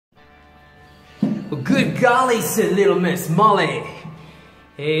Well, good golly, said Little Miss Molly.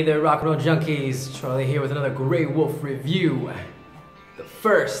 Hey there, rock and roll junkies. Charlie here with another GrayWoof review. The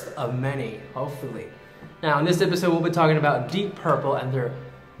first of many, hopefully. Now, in this episode, we'll be talking about Deep Purple and their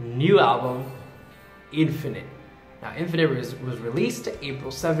new album, InFinite. Now, InFinite was released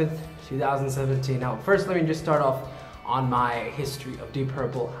April 7th, 2017. Now, first, let me just start off on my history of Deep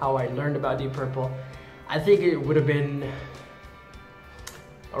Purple, how I learned about Deep Purple. I think it would have been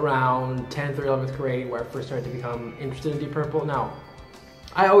around 10th or 11th grade where I first started to become interested in Deep Purple. Now,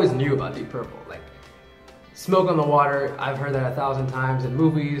 I always knew about Deep Purple, like Smoke on the Water. I've heard that 1,000 times in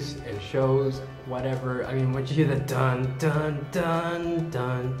movies and shows, whatever. I mean, once you hear the dun dun dun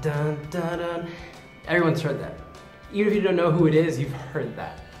dun dun dun dun, everyone's heard that. Even if you don't know who it is, you've heard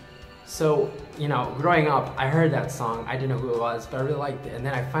that. So, you know, growing up, I heard that song. I didn't know who it was, but I really liked it. And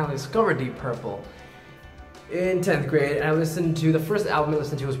then I finally discovered Deep Purple in 10th grade, and I listened to, the first album I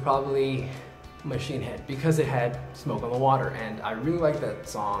listened to was probably Machine Head, because it had Smoke on the Water, and I really liked that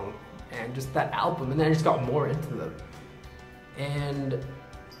song and just that album, and then I just got more into them. And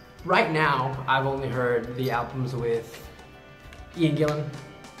right now, I've only heard the albums with Ian Gillan.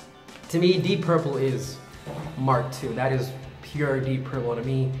 To me, Deep Purple is Mark II. That is pure Deep Purple to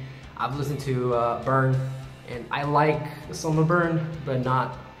me. I've listened to Burn, and I like some of Burn, but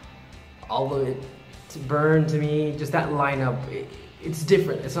not all of it. Burn, to me, just that lineup, it's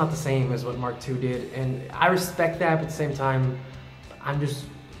different. It's not the same as what Mark II did, and I respect that, but at the same time, I'm just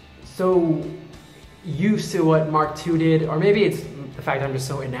so used to what Mark II did, or maybe it's the fact I'm just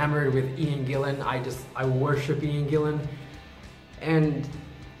so enamored with Ian Gillan. I worship Ian Gillan, and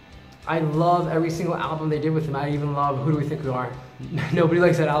I love every single album they did with him. I even love Who Do We Think We Are. Nobody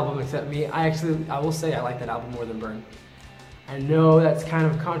likes that album except me. I will say I like that album more than Burn. I know that's kind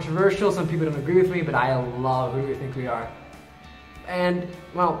of controversial, some people don't agree with me, but I love Who Do We Think We Are. And,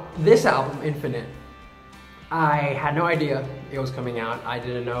 well, this album, InFinite, I had no idea it was coming out. I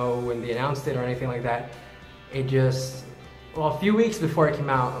didn't know when they announced it or anything like that. It just, well, a few weeks before it came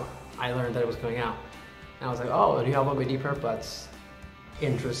out, I learned that it was coming out. And I was like, oh, a new album by Deep Purple, that's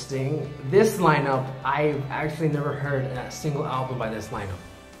interesting. This lineup, I've actually never heard a single album by this lineup.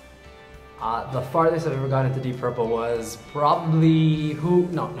 The farthest I've ever gotten into Deep Purple was probably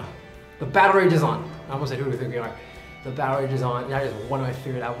The Battle Rage Is On. I almost said Who Do We Think We Are. The Battle Rage Is On. That is one of my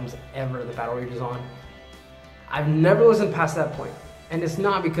favorite albums ever, The Battle Rage Is On. I've never listened past that point. And it's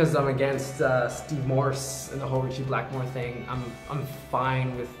not because I'm against Steve Morse and the whole Richie Blackmore thing. I'm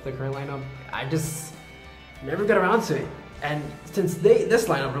fine with the current lineup. I just never got around to it. And since this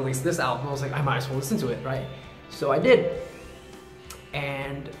lineup released this album, I was like, I might as well listen to it, right? So I did.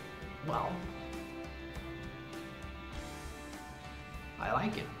 And, well, I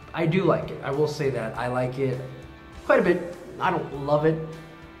like it. I do like it. I will say that. I like it quite a bit. I don't love it,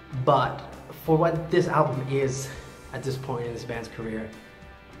 but for what this album is at this point in this band's career,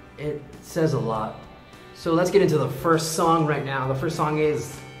 it says a lot. So let's get into the first song right now. The first song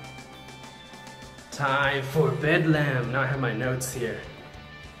is Time for Bedlam. Now I have my notes here.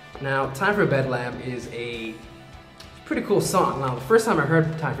 Now, Time for Bedlam is a pretty cool song. Now, the first time I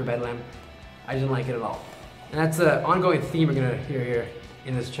heard Time for Bedlam, I didn't like it at all. And that's an ongoing theme we're gonna hear here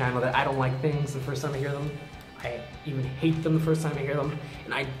in this channel, that I don't like things the first time I hear them. I even hate them the first time I hear them.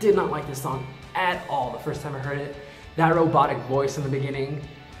 And I did not like this song at all the first time I heard it. That robotic voice in the beginning,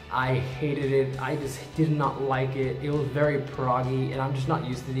 I hated it. I just did not like it. It was very proggy, and I'm just not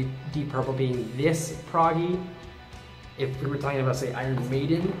used to Deep Purple being this proggy. If we were talking about, say, Iron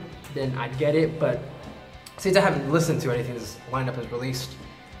Maiden, then I'd get it, but since I haven't listened to anything this lineup has released,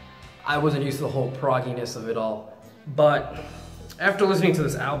 I wasn't used to the whole progginess of it all. But after listening to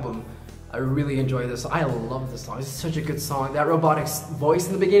this album, I really enjoy this. I love this song. It's such a good song. That robotic voice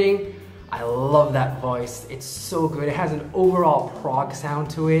in the beginning, I love that voice. It's so good. It has an overall prog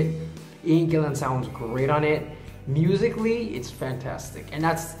sound to it. Ian Gillan sounds great on it. Musically, it's fantastic. And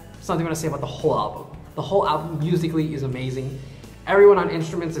that's something I'm gonna say about the whole album. The whole album musically is amazing. Everyone on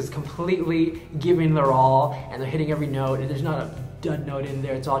instruments is completely giving their all, and they're hitting every note, and there's not a dud note in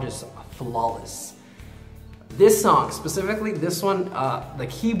there. It's all just flawless. This song, specifically this one, the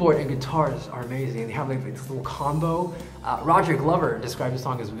keyboard and guitars are amazing. They have like this little combo. Roger Glover described the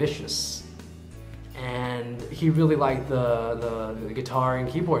song as vicious, and he really liked the guitar and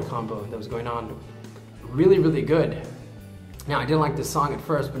keyboard combo that was going on. Really, really good. Now, I didn't like this song at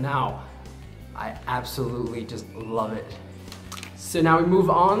first, but now I absolutely just love it. So now we move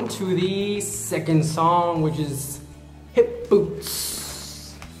on to the second song, which is Hip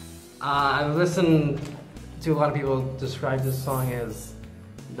Boots. I've listened to a lot of people describe this song as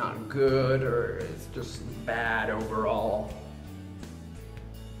not good, or it's just bad overall.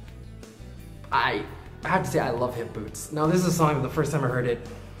 I have to say I love Hip Boots. Now this is a song, the first time I heard it,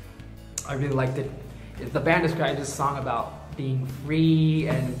 I really liked it. The band described this song about being free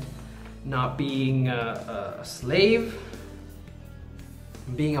and not being a slave,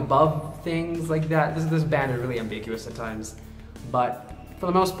 being above things like that. This band is really ambiguous at times, but for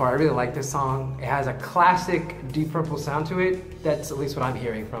the most part, I really like this song. It has a classic Deep Purple sound to it. That's at least what I'm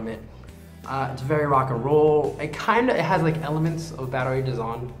hearing from it. It's very rock and roll. It has like elements of Battle Ages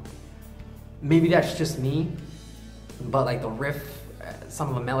On. Maybe that's just me, but like the riff, some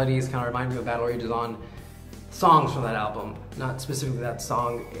of the melodies kind of remind me of Battle Ages On songs from that album, not specifically that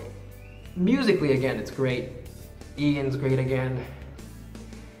song. Musically, again, it's great. Ian's great again.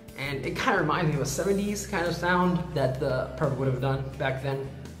 And it kind of reminds me of a 70s kind of sound that the Purple would have done back then.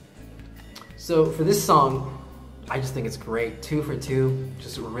 So for this song, I just think it's great. 2 for 2,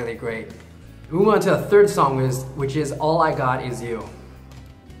 just really great. We move on to the third song, which is All I Got Is You.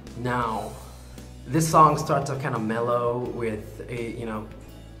 Now, this song starts off kind of mellow with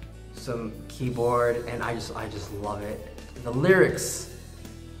some keyboard, and I just love it. The lyrics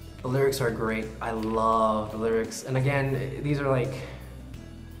are great. I love the lyrics. And again, these are like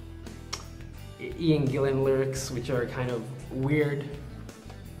Ian Gillan lyrics, which are kind of weird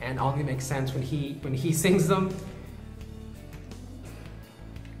and only make sense when he sings them.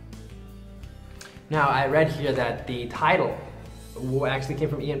 Now I read here that the title actually came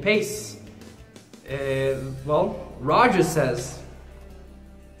from Ian Pace. Well, Roger says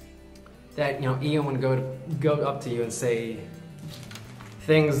that Ian would go up to you and say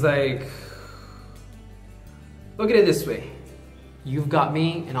things like, look at it this way, you've got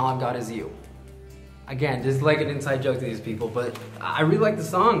me and all I've got is you. Again, this is like an inside joke to these people, but I really like the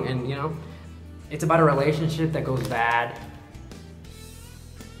song, and it's about a relationship that goes bad.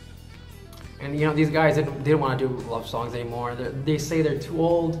 And these guys didn't want to do love songs anymore. They say they're too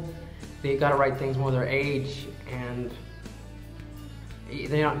old, they gotta write things more their age, and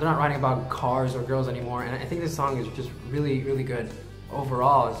they're not writing about cars or girls anymore. And I think this song is just really, really good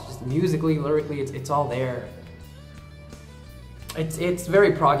overall. It's just musically, lyrically, it's all there. It's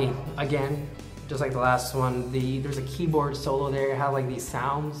very proggy, again. Just like the last one, there's a keyboard solo there. It had like these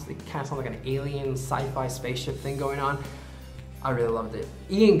sounds. It kind of sounds like an alien sci-fi spaceship thing going on. I really loved it.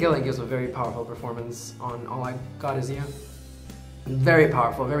 Ian Gillan gives a very powerful performance on All I Got Is You. Very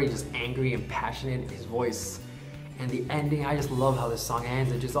powerful, very just angry and passionate, his voice. And the ending, I just love how this song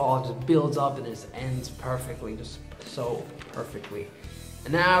ends. It just all builds up and just ends perfectly, just so perfectly.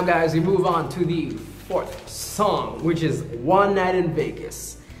 And now guys, we move on to the fourth song, which is One Night in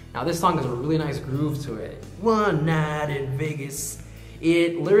Vegas. Now this song has a really nice groove to it. One night in Vegas.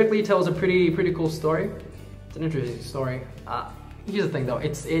 It lyrically tells a pretty cool story. It's an interesting story. Here's the thing though,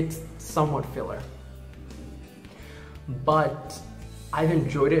 it's somewhat filler. But I've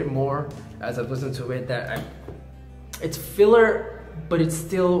enjoyed it more as I've listened to it. It's filler, but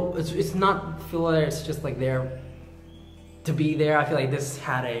it's not filler, it's just like there to be there. I feel like this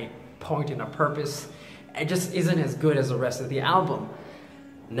had a point and a purpose. It just isn't as good as the rest of the album.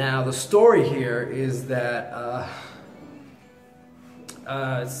 Now the story here is that,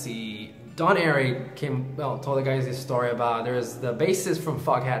 let's see, Don Airy told the guys this story about, there's the bassist from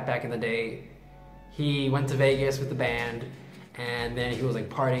Foghat back in the day. He went to Vegas with the band, and then he was like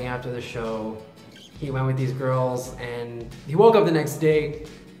partying after the show. He went with these girls, and he woke up the next day,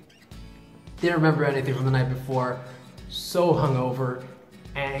 didn't remember anything from the night before, so hungover,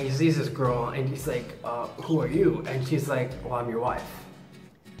 and he sees this girl, and he's like, who are you? And she's like, well, I'm your wife.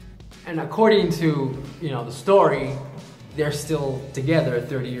 And according to, the story, they're still together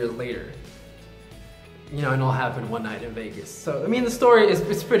 30 years later. And it all happened one night in Vegas. So, I mean, the story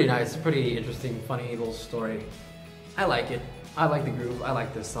it's pretty nice. It's a pretty interesting, funny little story. I like it. I like the groove. I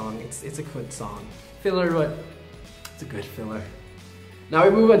like this song. It's a good song. Filler, but it's a good filler. Now we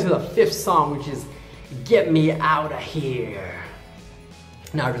move on to the fifth song, which is Get Me Out of Here.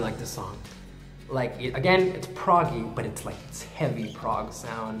 Now I really like this song. Again, it's proggy, but it's heavy prog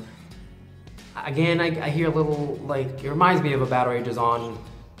sound. Again, I hear a little, it reminds me of a Battle Ages On,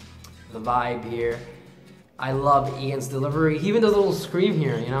 the vibe here. I love Ian's delivery. He even does a little scream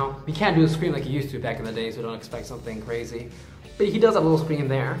here, He can't do a scream like he used to back in the day, so don't expect something crazy. But he does have a little scream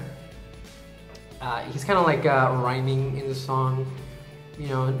there. He's kind of rhyming in the song,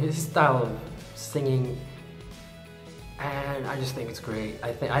 his style of singing. And I just think it's great.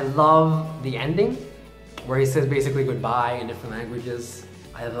 I love the ending, where he says basically goodbye in different languages.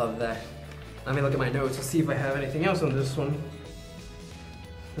 I love that. Let me look at my notes to see if I have anything else on this one.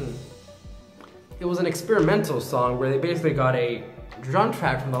 It was an experimental song where they basically got a drum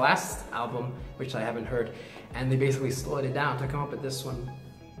track from the last album, which I haven't heard, and they basically slowed it down to come up with this one.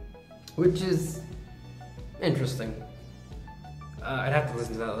 which is interesting. I'd have to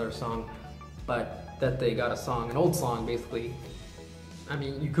listen to that other song, but that they got a song, an old song basically. I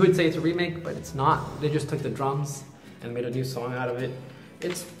mean, you could say it's a remake, but it's not. They just took the drums and made a new song out of it.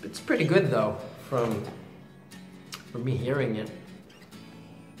 It's pretty good though, from me hearing it.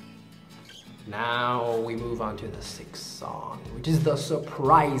 Now we move on to the 6th song, which is the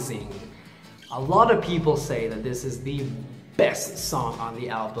Surprising. A lot of people say that this is the best song on the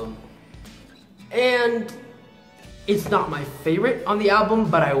album, and it's not my favorite on the album,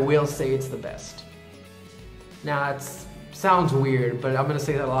 but I will say it's the best. Now it sounds weird, but I'm gonna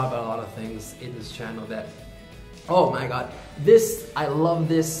say that a lot about a lot of things in this channel that, oh my god, I love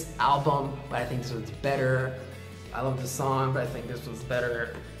this album, but I think this one's better. I love this song, but I think this one's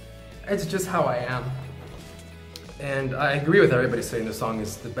better. It's just how I am. And I agree with everybody saying the song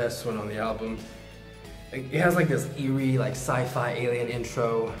is the best one on the album. It has like this eerie, like sci-fi alien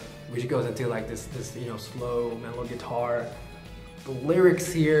intro, which goes into like this you know, slow, mellow guitar. The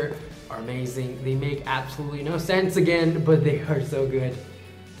lyrics here are amazing. They make absolutely no sense again, but they are so good.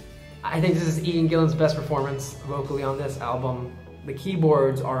 I think this is Ian Gillan's best performance vocally on this album. The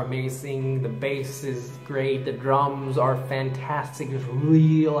keyboards are amazing, the bass is great, the drums are fantastic, it's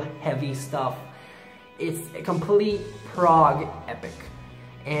real heavy stuff. It's a complete prog epic,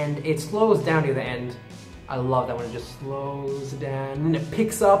 and it slows down near the end. I love that when it just slows down, and then it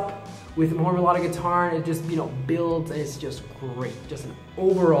picks up with more melodic guitar, and it just, you know, builds, and it's just great. Just an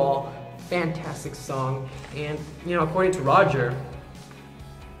overall fantastic song. And, you know, according to Roger,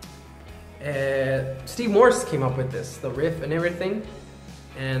 Steve Morse came up with this, the riff and everything,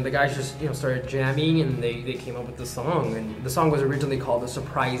 and the guys just, you know, started jamming, and they came up with the song. And the song was originally called The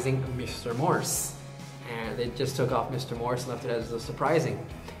Surprising Mr. Morse, and they just took off Mr. Morse and left it as The Surprising.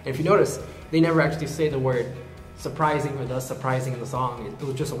 And if you notice, they never actually say the word surprising or the surprising in the song. It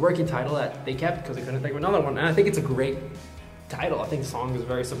was just a working title that they kept because they couldn't think of another one, and I think it's a great title. I think the song is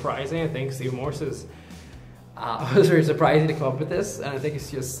very surprising. I think Steve Morse was very surprising to come up with this, and I think it's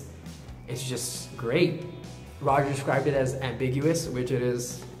just great. Roger described it as ambiguous, which it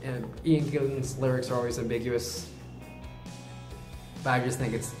is, and Ian Gillan's lyrics are always ambiguous. But I just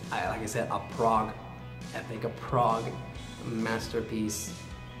think it's, like I said, a prog epic, a prog masterpiece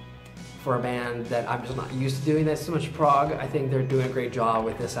for a band that I'm just not used to doing that so much prog. I think they're doing a great job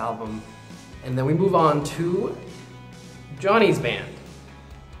with this album. And then we move on to Johnny's band.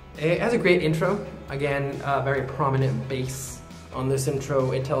 It has a great intro. Again, a very prominent bass on this intro.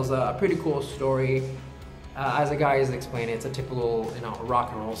 It tells a pretty cool story. As the guys explain it, it's a typical, you know,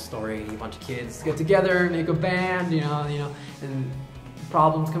 rock and roll story. A bunch of kids get together, make a band, you know, and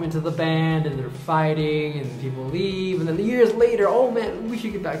problems come into the band, and they're fighting, and people leave, and then years later, oh man, we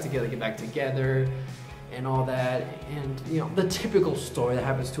should get back together, and all that, and you know, the typical story that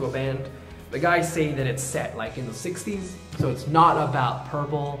happens to a band. The guys say that it's set like in the 60s, so it's not about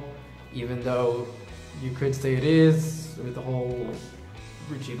Purple, even though you could say it is, with the whole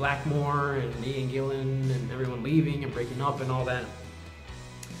Richie Blackmore and Ian Gillan and everyone leaving and breaking up and all that.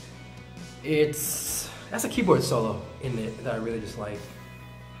 That's a keyboard solo in it that I really just like.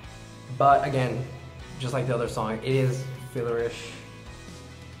 But again, just like the other song, it is fillerish.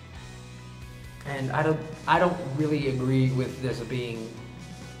 And I don't really agree with this being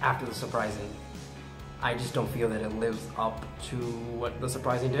after The Surprising. I just don't feel that it lives up to what The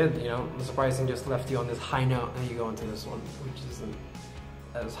Surprising did, you know? The Surprising just left you on this high note, and you go into this one, which isn't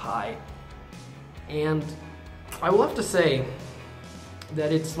as high. And I will have to say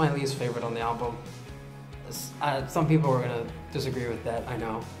that it's my least favorite on the album. Some people are gonna disagree with that, I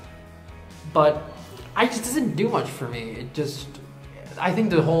know. But it just doesn't do much for me. I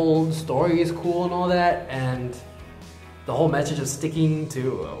think the whole story is cool and all that, and the whole message of sticking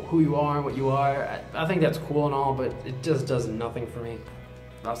to who you are and what you are, I think that's cool and all, but it just does nothing for me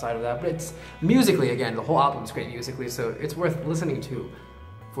outside of that. But it's musically, again, the whole album's great musically, so it's worth listening to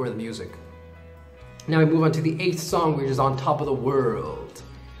for the music. Now we move on to the 8th song, which is On Top of the World.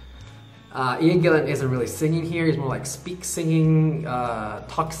 Ian Gillan isn't really singing here, he's more like speak singing,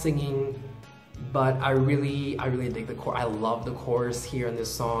 talk singing, but I really dig the chorus. I love the chorus here in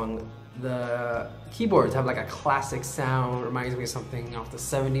this song. The keyboards have like a classic sound, reminds me of something off the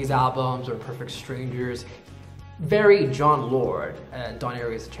 70s albums or Perfect Strangers. Very John Lord, Don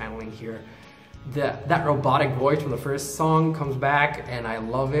Airey's channeling here. That robotic voice from the first song comes back, and I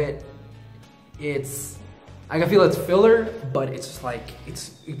love it. I can feel it's filler, but it's just like,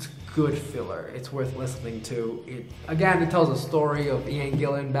 it's good filler. It's worth listening to. Again, it tells a story of Ian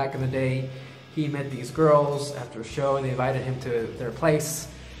Gillan back in the day. He met these girls after a show, and they invited him to their place.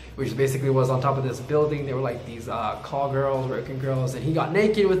 which basically was on top of this building. They were like these call girls, working girls, and he got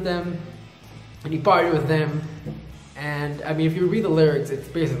naked with them, and he partied with them. And I mean, if you read the lyrics, it's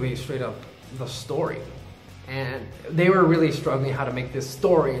basically straight up the story. And they were really struggling how to make this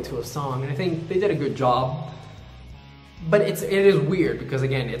story into a song, and I think they did a good job. But it is weird because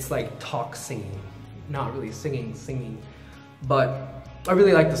again, it's like talk singing, not really singing. But I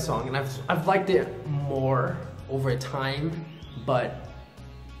really like the song, and I've liked it more over time. But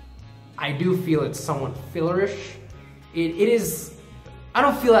I do feel it's somewhat fillerish. It is. I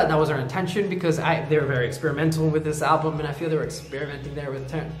don't feel that was their intention, because they were very experimental with this album, and I feel they were experimenting there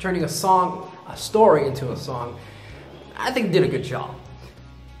with turning a story into a song. I think they did a good job.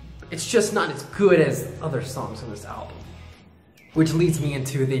 It's just not as good as other songs on this album. Which leads me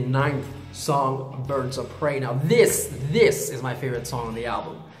into the 9th song, Birds of Prey. Now this is my favorite song on the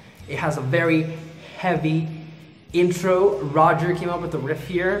album. It has a very heavy intro. Roger came up with the riff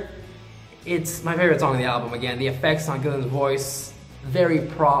here. It's my favorite song on the album. Again, the effects on Gillan's voice, very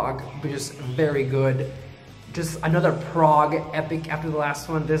prog, but just very good. Just another prog epic after the last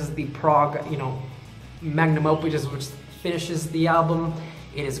one. This is the prog, magnum opus, which finishes the album.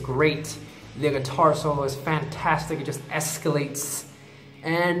 It is great. The guitar solo is fantastic. It just escalates.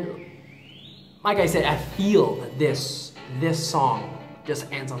 And like I said, I feel that this song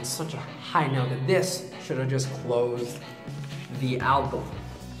just ends on such a high note that this should have just closed the album.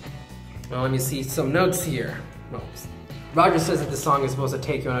 Well, let me see some notes here. Roger says that this song is supposed to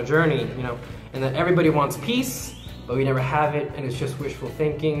take you on a journey, and that everybody wants peace, but we never have it, and it's just wishful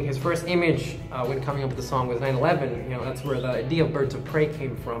thinking. His first image when coming up with the song was 9/11. That's where the idea of Birds of Prey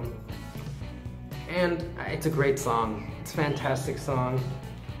came from. And it's a great song. It's a fantastic song.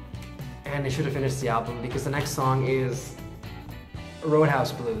 And they should have finished the album, because the next song is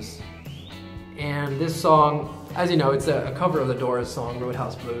Roadhouse Blues. And this song, as you know, it's a cover of the Doors song,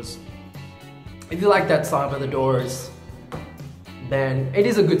 Roadhouse Blues. If you like that song by the Doors, then it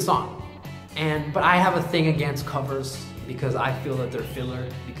is a good song. But I have a thing against covers, because I feel that they're filler.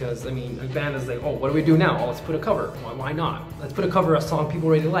 Because, I mean, a band is like, oh, what do we do now? Oh, let's put a cover. Why not? Let's put a cover of a song people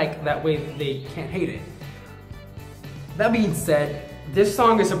really like, that way they can't hate it. That being said, this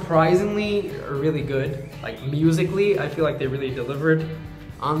song is surprisingly really good. Like, musically, I feel like they really delivered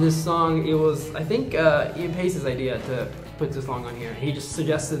on this song. It was, I think, Ian Pace's idea to put this song on here. He just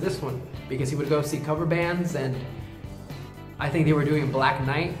suggested this one because he would go see cover bands, and I think they were doing Black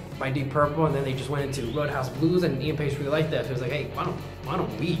Knight by Deep Purple, and then they just went into Roadhouse Blues, and Ian Pace really liked that. So he was like, hey, why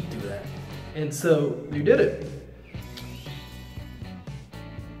don't we do that? And so they did it.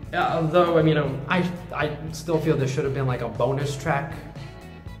 Although, I mean, I still feel there should have been like a bonus track,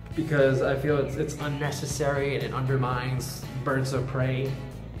 because I feel it's unnecessary and it undermines Birds of Prey.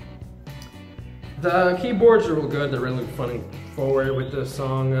 The keyboards are real good. They're really fun forward with this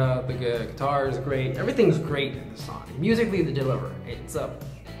song. The guitar is great. Everything's great in the song. Musically, they deliver. It's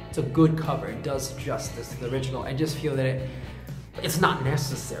a good cover. It does justice to the original. I just feel that it's not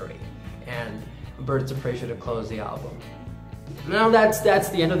necessary, and Birds of Prey should have closed the album. Now that's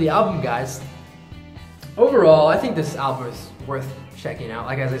the end of the album, guys. Overall, I think this album is worth checking out.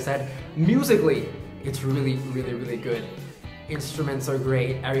 Like as I said, musically, it's really, really, really good. Instruments are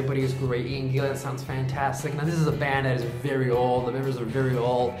great, everybody is great, Ian Gillan sounds fantastic. Now this is a band that is very old, the members are very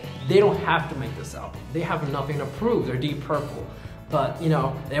old. They don't have to make this album. They have nothing to prove, they're Deep Purple. But,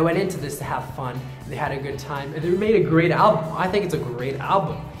 they went into this to have fun, they had a good time, and they made a great album. I think it's a great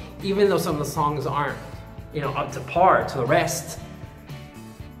album. Even though some of the songs aren't, up to par to the rest.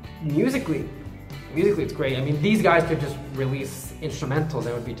 Musically it's great. I mean, these guys could just release instrumentals,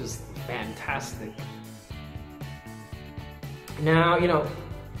 that would be just fantastic. Now,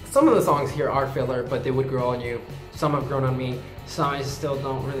 some of the songs here are filler, but they would grow on you. Some have grown on me, some I still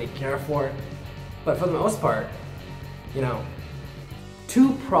don't really care for. But for the most part,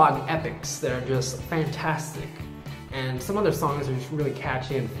 two prog epics that are just fantastic. And some other songs are just really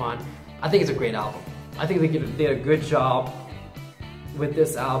catchy and fun. I think it's a great album. I think they did a good job with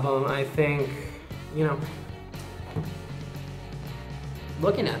this album. I think,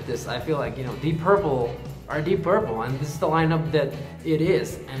 looking at this, I feel like, Deep Purple are Deep Purple, and this is the lineup that it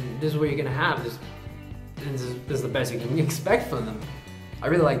is, and this is what you're gonna have. This is the best you can expect from them. I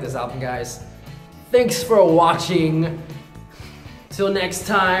really like this album, guys. Thanks for watching. Till next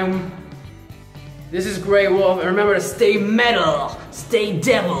time, this is GrayWoof, and remember to stay metal, stay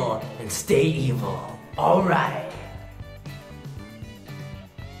devil, and stay evil. Alright.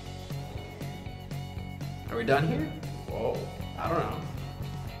 Are we done here? Whoa, I don't know.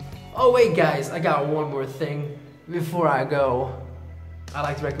 Oh wait guys, I got one more thing before I go. I'd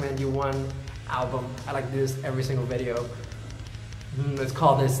like to recommend you one album. I like to do this every single video. Let's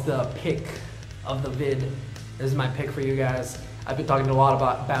call this the pick of the vid. This is my pick for you guys. I've been talking a lot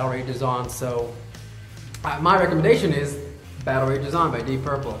about Battle Rages On, so my recommendation is Battle Rages On by Deep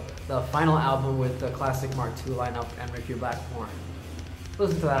Purple, the final album with the classic Mark II lineup and Ricky Blackmore.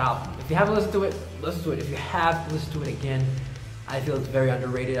 Listen to that album. If you haven't listened to it, listen to it. If you have, listen to it again. I feel it's very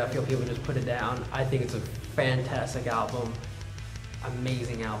underrated. I feel people just put it down. I think it's a fantastic album.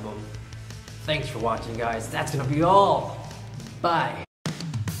 Amazing album. Thanks for watching, guys. That's gonna be all. Bye.